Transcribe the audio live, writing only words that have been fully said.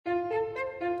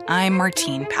I'm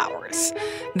Martine Powers.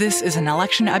 This is an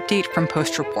election update from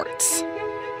Post Reports.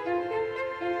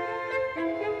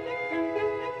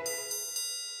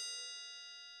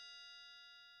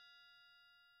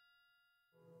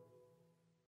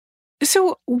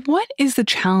 So, what is the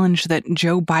challenge that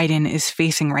Joe Biden is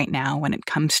facing right now when it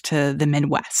comes to the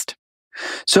Midwest?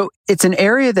 So it's an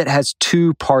area that has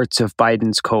two parts of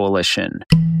Biden's coalition.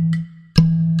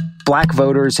 Black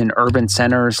voters in urban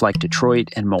centers like Detroit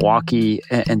and Milwaukee,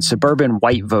 and suburban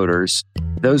white voters.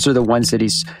 Those are the ones that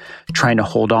he's trying to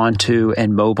hold on to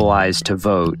and mobilize to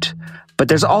vote. But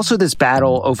there's also this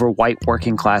battle over white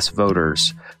working class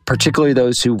voters, particularly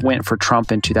those who went for Trump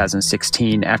in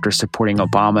 2016 after supporting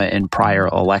Obama in prior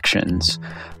elections.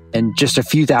 And just a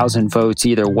few thousand votes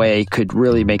either way could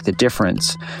really make the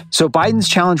difference. So Biden's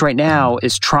challenge right now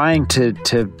is trying to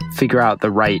figure out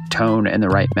the right tone and the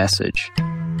right message.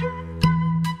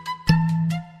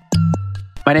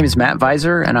 My name is Matt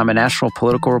Visor, and I'm a national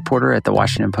political reporter at The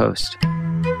Washington Post.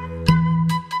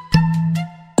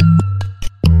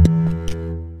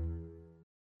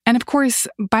 And of course,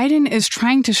 Biden is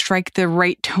trying to strike the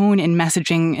right tone in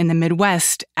messaging in the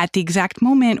Midwest at the exact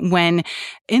moment when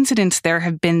incidents there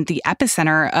have been the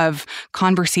epicenter of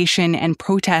conversation and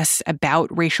protests about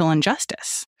racial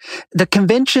injustice. The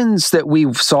conventions that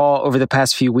we saw over the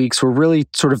past few weeks were really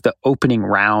sort of the opening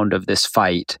round of this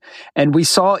fight. And we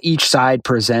saw each side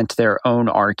present their own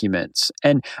arguments.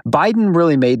 And Biden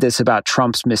really made this about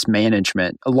Trump's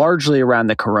mismanagement, largely around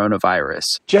the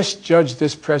coronavirus. Just judge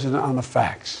this president on the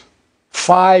facts.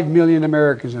 5 million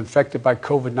Americans infected by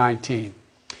COVID-19.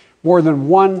 More than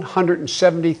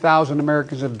 170,000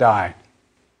 Americans have died.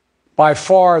 By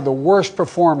far the worst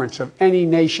performance of any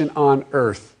nation on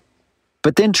earth.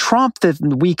 But then Trump, the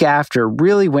week after,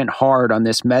 really went hard on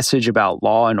this message about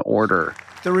law and order.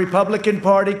 The Republican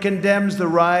Party condemns the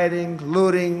rioting,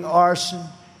 looting, arson,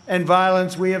 and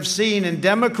violence we have seen in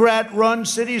Democrat-run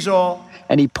cities all.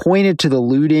 And he pointed to the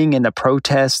looting and the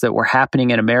protests that were happening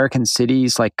in American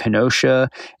cities like Kenosha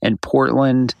and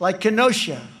Portland. Like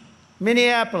Kenosha,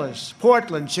 Minneapolis,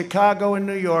 Portland, Chicago, and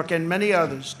New York, and many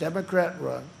others,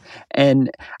 Democrat-run.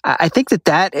 And I think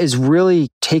that has really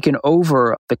taken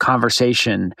over the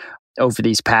conversation over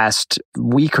these past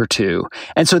week or two.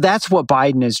 And so that's what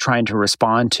Biden is trying to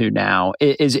respond to now,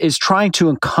 is trying to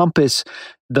encompass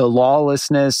the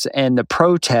lawlessness and the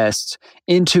protests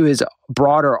into his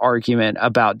broader argument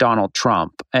about Donald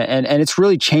Trump. And it's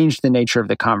really changed the nature of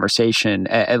the conversation,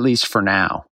 at least for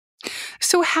now.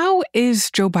 So how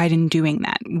is Joe Biden doing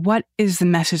that? What is the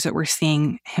message that we're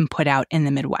seeing him put out in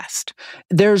the Midwest?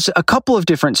 There's a couple of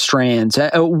different strands.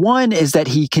 One is that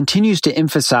he continues to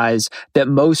emphasize that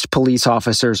most police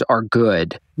officers are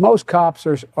good. Most cops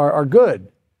are good,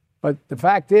 but the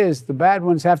fact is the bad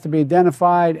ones have to be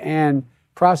identified and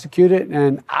prosecuted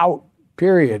and out,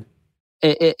 period.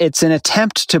 It's an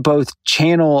attempt to both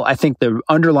channel, I think, the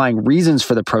underlying reasons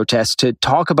for the protests, to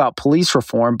talk about police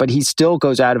reform, but he still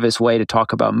goes out of his way to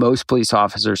talk about most police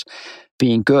officers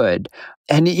being good.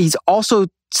 And he's also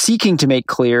seeking to make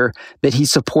clear that he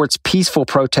supports peaceful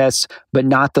protests, but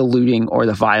not the looting or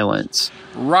the violence.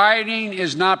 Rioting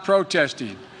is not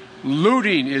protesting.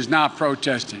 Looting is not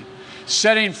protesting.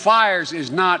 Setting fires is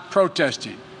not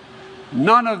protesting.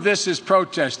 None of this is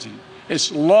protesting.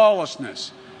 It's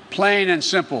lawlessness. Plain and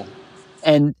simple.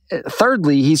 And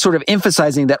thirdly, he's sort of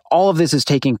emphasizing that all of this is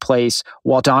taking place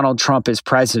while Donald Trump is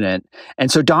president.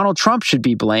 And so Donald Trump should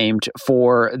be blamed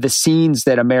for the scenes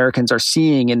that Americans are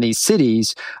seeing in these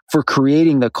cities, for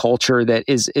creating the culture that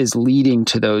is leading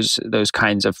to those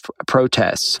kinds of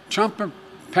protests. Trump and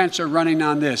Pence are running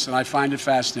on this, and I find it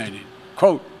fascinating.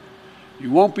 Quote, "You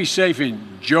won't be safe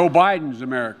in Joe Biden's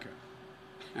America."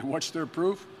 And what's their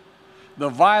proof? The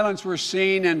violence we're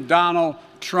seeing in Donald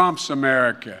Trump's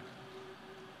America.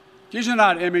 These are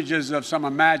not images of some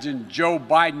imagined Joe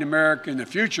Biden America in the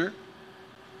future.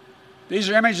 These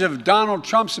are images of Donald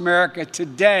Trump's America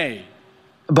today.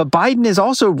 But Biden is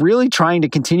also really trying to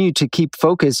continue to keep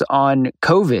focus on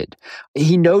COVID.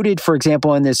 He noted, for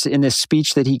example, in this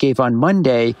speech that he gave on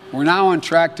Monday, we're now on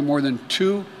track to more than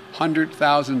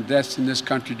 200,000 deaths in this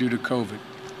country due to COVID.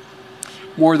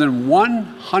 More than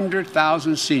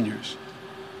 100,000 seniors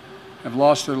have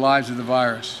lost their lives to the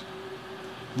virus.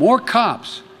 More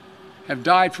cops have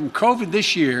died from COVID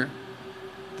this year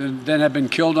than have been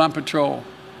killed on patrol.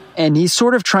 And he's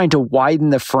sort of trying to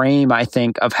widen the frame, I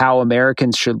think, of how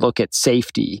Americans should look at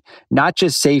safety, not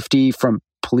just safety from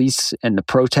police and the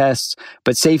protests,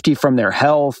 but safety from their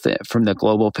health, from the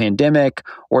global pandemic,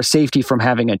 or safety from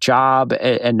having a job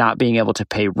and not being able to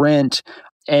pay rent.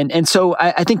 And so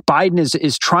I think Biden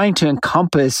is trying to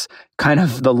encompass kind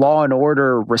of the law and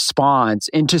order response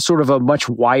into sort of a much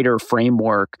wider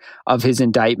framework of his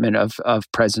indictment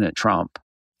of President Trump.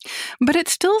 But it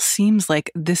still seems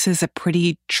like this is a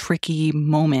pretty tricky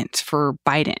moment for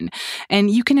Biden.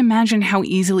 And you can imagine how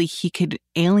easily he could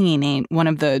alienate one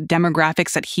of the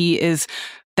demographics that he is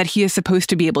supposed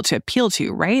to be able to appeal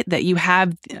to, right? That you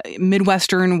have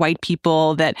Midwestern white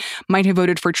people that might have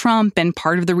voted for Trump. And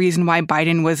part of the reason why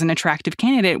Biden was an attractive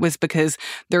candidate was because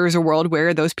there is a world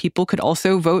where those people could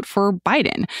also vote for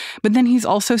Biden. But then he's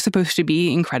also supposed to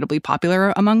be incredibly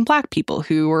popular among Black people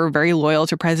who are very loyal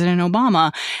to President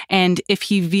Obama. And if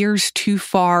he veers too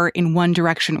far in one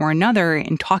direction or another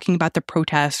in talking about the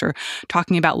protests or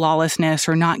talking about lawlessness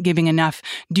or not giving enough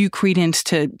due credence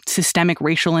to systemic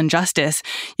racial injustice,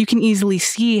 you can easily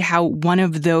see how one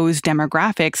of those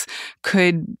demographics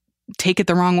could take it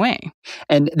the wrong way.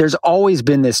 And there's always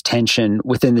been this tension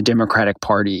within the Democratic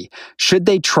Party. Should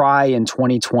they try in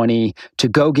 2020 to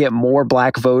go get more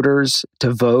Black voters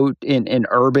to vote in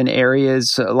urban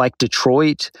areas like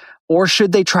Detroit? Or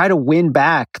should they try to win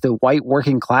back the white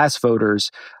working class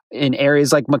voters in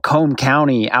areas like Macomb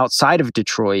County outside of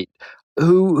Detroit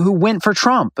who went for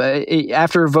Trump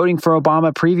after voting for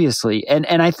Obama previously? And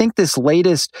I think this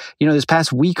latest, this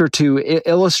past week or two, it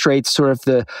illustrates sort of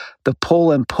the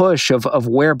pull and push of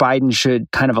where Biden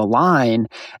should kind of align.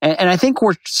 And I think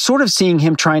we're sort of seeing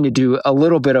him trying to do a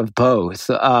little bit of both,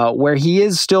 where he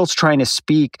is still trying to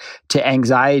speak to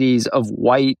anxieties of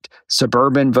white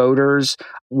suburban voters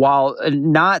while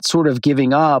not sort of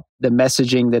giving up the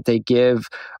messaging that they give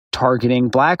targeting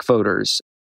Black voters.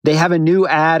 They have a new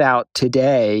ad out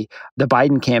today, the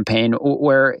Biden campaign,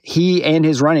 where he and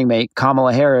his running mate,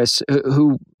 Kamala Harris,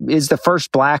 who is the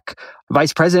first Black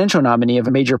vice presidential nominee of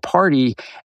a major party,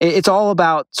 it's all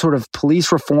about sort of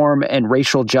police reform and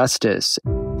racial justice.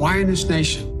 Why in this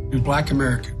nation do Black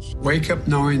Americans wake up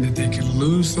knowing that they could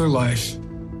lose their life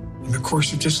in the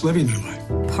course of just living their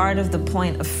life? Part of the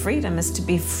point of freedom is to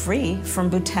be free from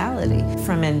brutality,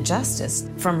 from injustice,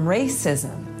 from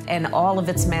racism, and all of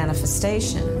its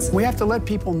manifestations. We have to let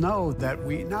people know that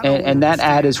we not and that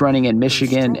ad is running in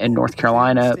Michigan and North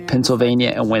Carolina, Pennsylvania,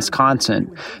 and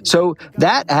Wisconsin. So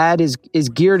that ad is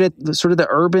geared at sort of the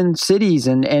urban cities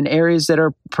and areas that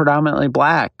are predominantly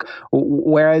Black,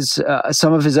 whereas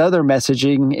some of his other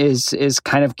messaging is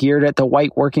kind of geared at the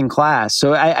white working class.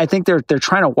 So I think they're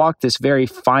trying to walk this very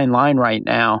fine line right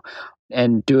now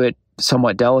and do it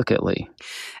somewhat delicately.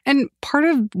 And part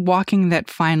of walking that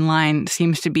fine line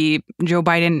seems to be Joe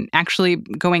Biden actually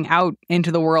going out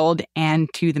into the world and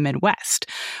to the Midwest.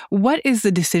 What is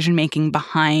the decision-making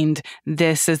behind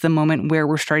this as the moment where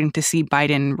we're starting to see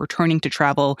Biden returning to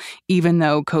travel, even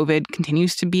though COVID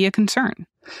continues to be a concern?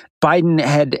 Biden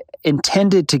had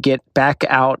intended to get back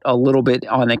out a little bit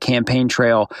on the campaign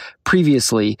trail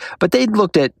previously, but they'd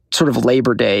looked at sort of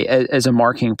Labor Day as a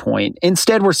marking point.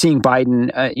 Instead, we're seeing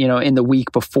Biden, in the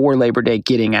week before Labor Day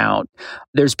getting out.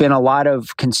 There's been a lot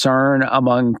of concern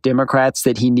among Democrats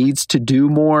that he needs to do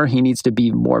more. He needs to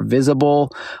be more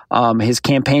visible. His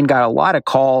campaign got a lot of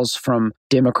calls from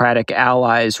Democratic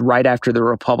allies right after the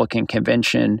Republican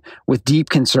convention with deep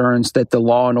concerns that the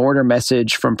law and order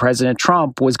message from President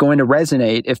Trump was going to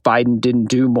resonate if Biden didn't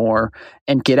do more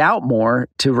and get out more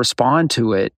to respond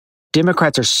to it.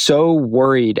 Democrats are so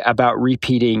worried about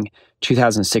repeating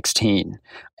 2016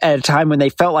 at a time when they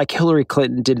felt like Hillary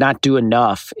Clinton did not do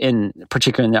enough,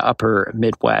 particularly in the upper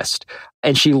Midwest.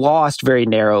 And she lost very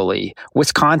narrowly.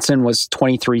 Wisconsin was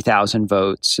 23,000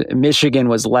 votes. Michigan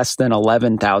was less than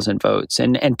 11,000 votes.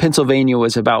 And Pennsylvania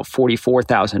was about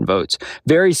 44,000 votes.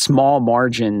 Very small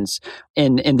margins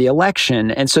in the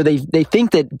election. And so they think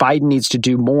that Biden needs to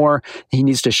do more. He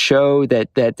needs to show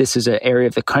that this is an area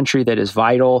of the country that is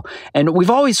vital. And we've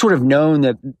always sort of known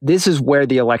that this is where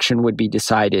the election would be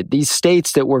decided. These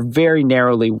states that were very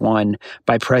narrowly won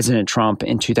by President Trump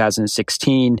in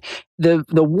 2016. The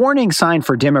warning sign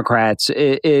for Democrats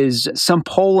is some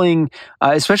polling,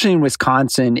 especially in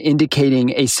Wisconsin,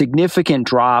 indicating a significant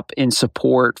drop in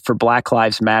support for Black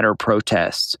Lives Matter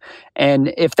protests.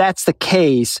 And if that's the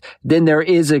case, then there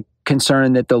is a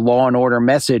concern that the law and order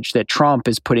message that Trump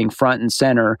is putting front and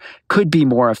center could be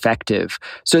more effective.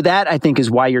 So that, I think, is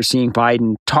why you're seeing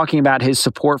Biden talking about his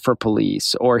support for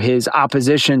police or his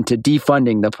opposition to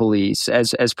defunding the police,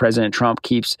 as President Trump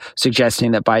keeps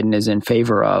suggesting that Biden is in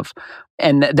favor of.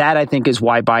 And that, I think, is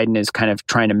why Biden is kind of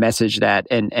trying to message that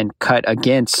and cut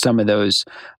against some of those,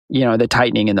 the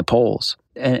tightening in the polls.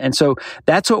 And so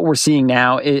that's what we're seeing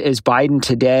now is Biden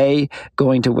today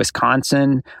going to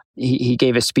Wisconsin. He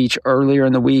gave a speech earlier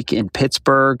in the week in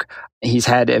Pittsburgh. He's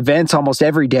had events almost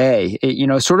every day,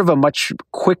 sort of a much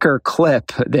quicker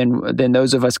clip than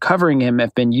those of us covering him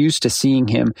have been used to seeing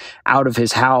him out of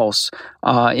his house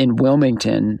in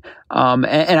Wilmington.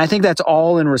 And I think that's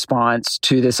all in response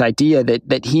to this idea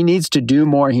that he needs to do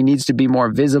more. He needs to be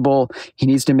more visible. He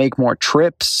needs to make more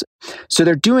trips. So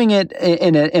they're doing it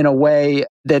in a way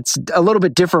that's a little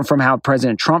bit different from how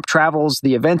President Trump travels.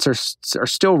 The events are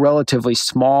still relatively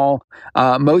small.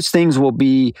 Most things will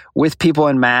be with people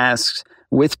in masks,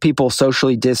 with people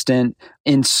socially distant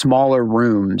in smaller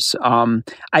rooms.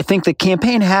 I think the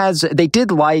campaign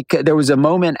there was a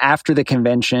moment after the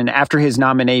convention, after his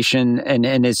nomination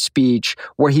and his speech,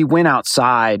 where he went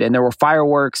outside and there were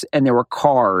fireworks and there were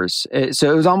cars.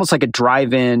 So it was almost like a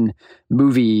drive-in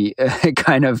movie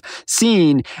kind of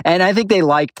scene. And I think they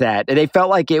liked that. They felt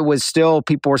like people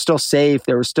were still safe.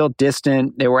 They were still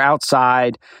distant. They were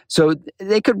outside. So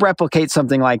they could replicate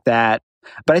something like that.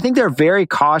 But I think they're very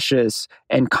cautious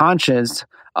and conscious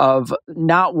of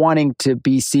not wanting to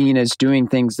be seen as doing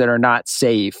things that are not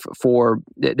safe for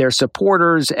their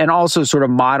supporters, and also sort of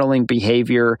modeling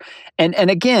behavior. And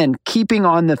again, keeping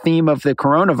on the theme of the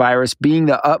coronavirus being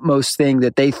the utmost thing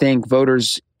that they think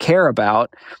voters care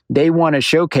about, they want to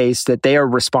showcase that they are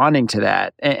responding to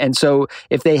that. And so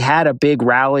if they had a big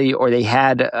rally or they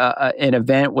had an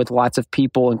event with lots of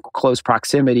people in close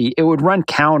proximity, it would run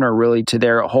counter really to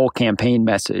their whole campaign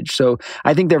message. So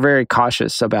I think they're very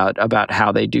cautious about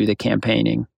how they do the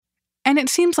campaigning. And it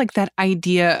seems like that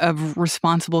idea of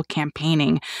responsible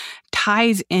campaigning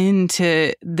ties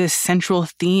into this central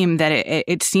theme that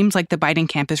it seems like the Biden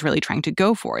camp is really trying to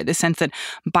go for, the sense that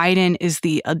Biden is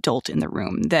the adult in the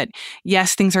room, that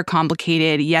yes, things are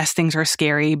complicated, yes, things are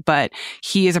scary, but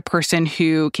he is a person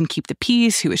who can keep the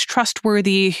peace, who is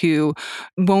trustworthy, who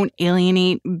won't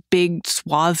alienate big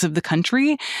swaths of the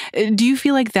country. Do you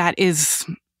feel like that is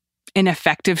an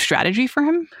effective strategy for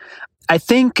him? I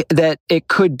think that it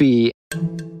could be.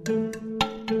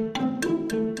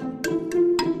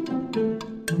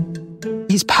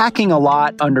 He's packing a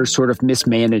lot under sort of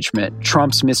mismanagement,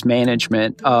 Trump's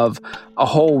mismanagement of a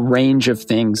whole range of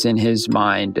things in his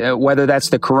mind, whether that's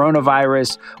the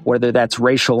coronavirus, whether that's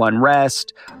racial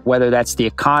unrest, whether that's the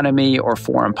economy or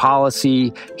foreign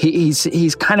policy.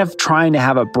 He's kind of trying to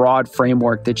have a broad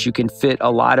framework that you can fit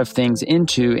a lot of things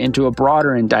into a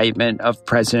broader indictment of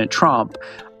President Trump.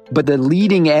 But the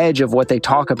leading edge of what they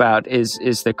talk about is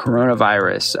the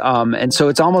coronavirus. And so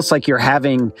it's almost like you're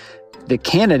having the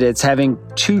candidates having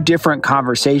two different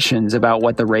conversations about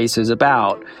what the race is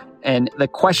about. And the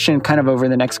question kind of over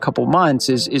the next couple months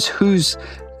is who's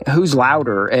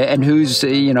louder and who's,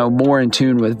 more in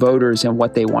tune with voters and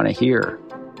what they want to hear.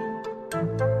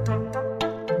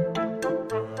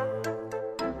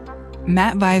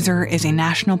 Matt Viser is a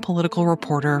national political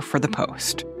reporter for The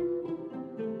Post.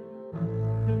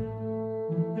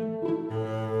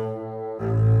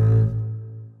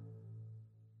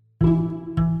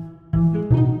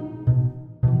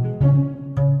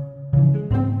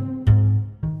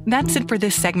 That's it for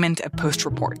this segment of Post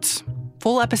Reports.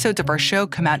 Full episodes of our show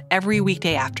come out every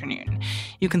weekday afternoon.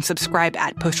 You can subscribe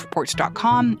at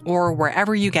postreports.com or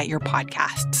wherever you get your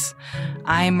podcasts.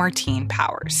 I'm Martine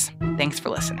Powers. Thanks for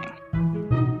listening.